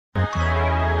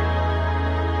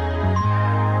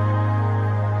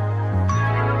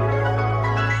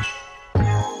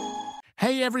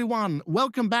Hey everyone,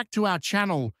 welcome back to our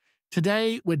channel.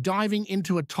 Today we're diving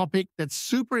into a topic that's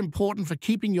super important for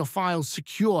keeping your files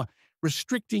secure,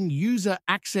 restricting user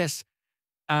access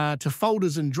to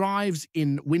folders and drives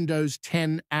in Windows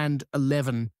 10 and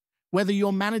 11. Whether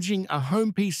you're managing a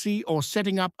home PC or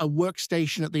setting up a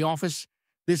workstation at the office,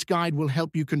 this guide will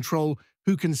help you control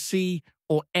who can see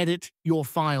or edit your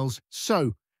files.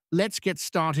 So let's get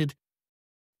started.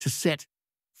 To set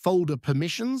folder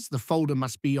permissions, the folder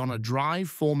must be on a drive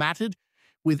formatted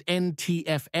with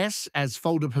NTFS, as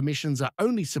folder permissions are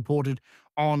only supported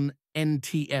on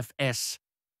NTFS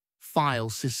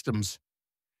file systems.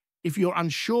 If you're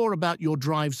unsure about your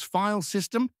drive's file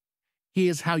system,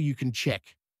 here's how you can check.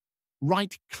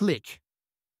 Right-click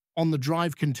on the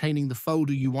drive containing the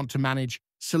folder you want to manage,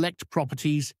 select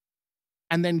Properties,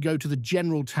 and then go to the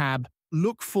General tab.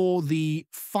 Look for the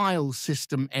File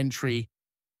System entry.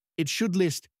 It should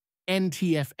list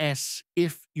NTFS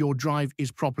if your drive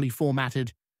is properly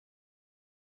formatted.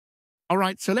 All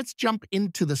right, so let's jump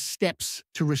into the steps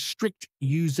to restrict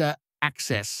user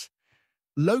access.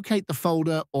 Locate the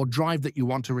folder or drive that you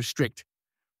want to restrict.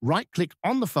 Right-click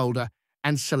on the folder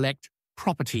and select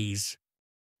Properties.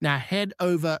 Now head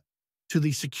over to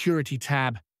the Security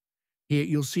tab. Here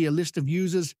you'll see a list of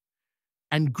users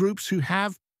and groups who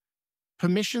have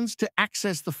permissions to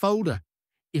access the folder.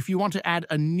 If you want to add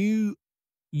a new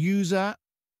user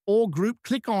or group,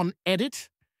 click on Edit,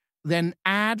 then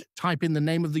Add, type in the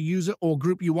name of the user or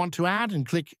group you want to add, and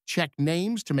click Check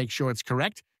Names to make sure it's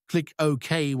correct. Click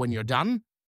OK when you're done.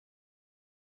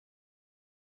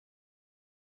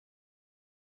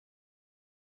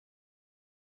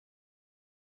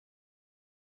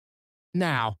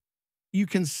 Now, you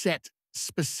can set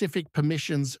specific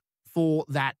permissions for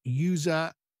that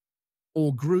user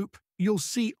or group. You'll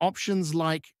see options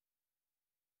like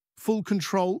Full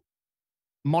Control,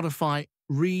 Modify,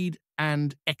 Read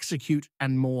and Execute,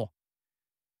 and more.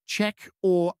 Check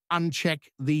or uncheck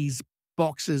these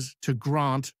boxes to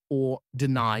grant or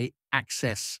deny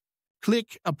access.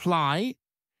 Click Apply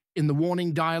in the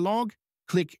warning dialog,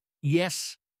 click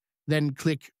Yes, then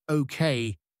click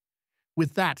OK.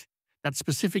 With that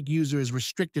specific user is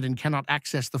restricted and cannot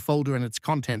access the folder and its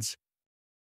contents.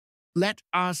 Let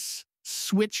us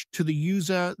switch to the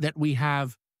user that we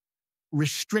have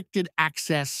restricted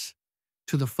access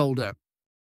to the folder.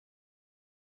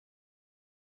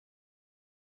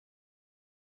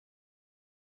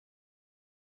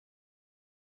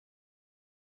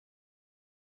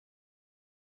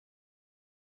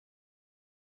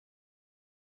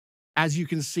 As you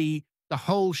can see, the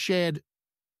whole shared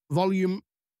volume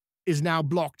is now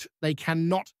blocked. They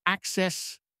cannot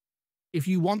access. If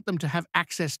you want them to have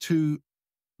access to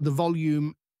the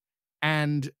volume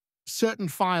and certain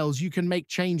files, you can make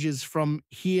changes from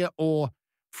here or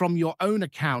from your own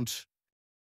account.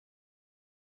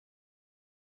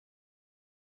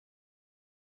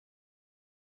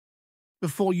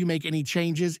 Before you make any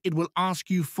changes, it will ask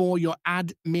you for your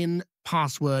admin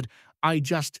password. I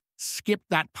just skipped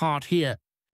that part here.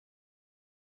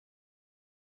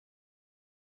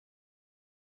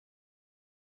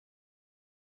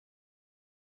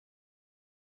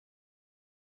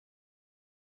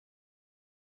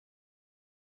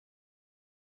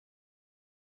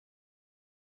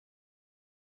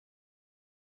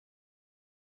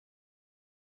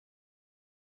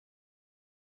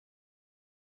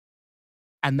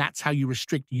 And that's how you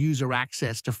restrict user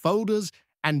access to folders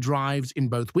and drives in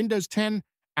both Windows 10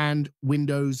 and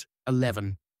Windows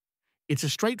 11. It's a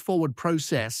straightforward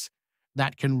process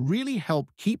that can really help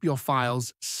keep your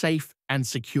files safe and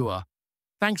secure.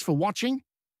 Thanks for watching.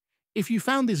 If you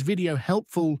found this video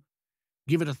helpful,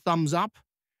 give it a thumbs up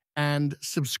and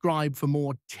subscribe for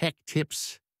more tech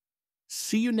tips.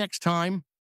 See you next time.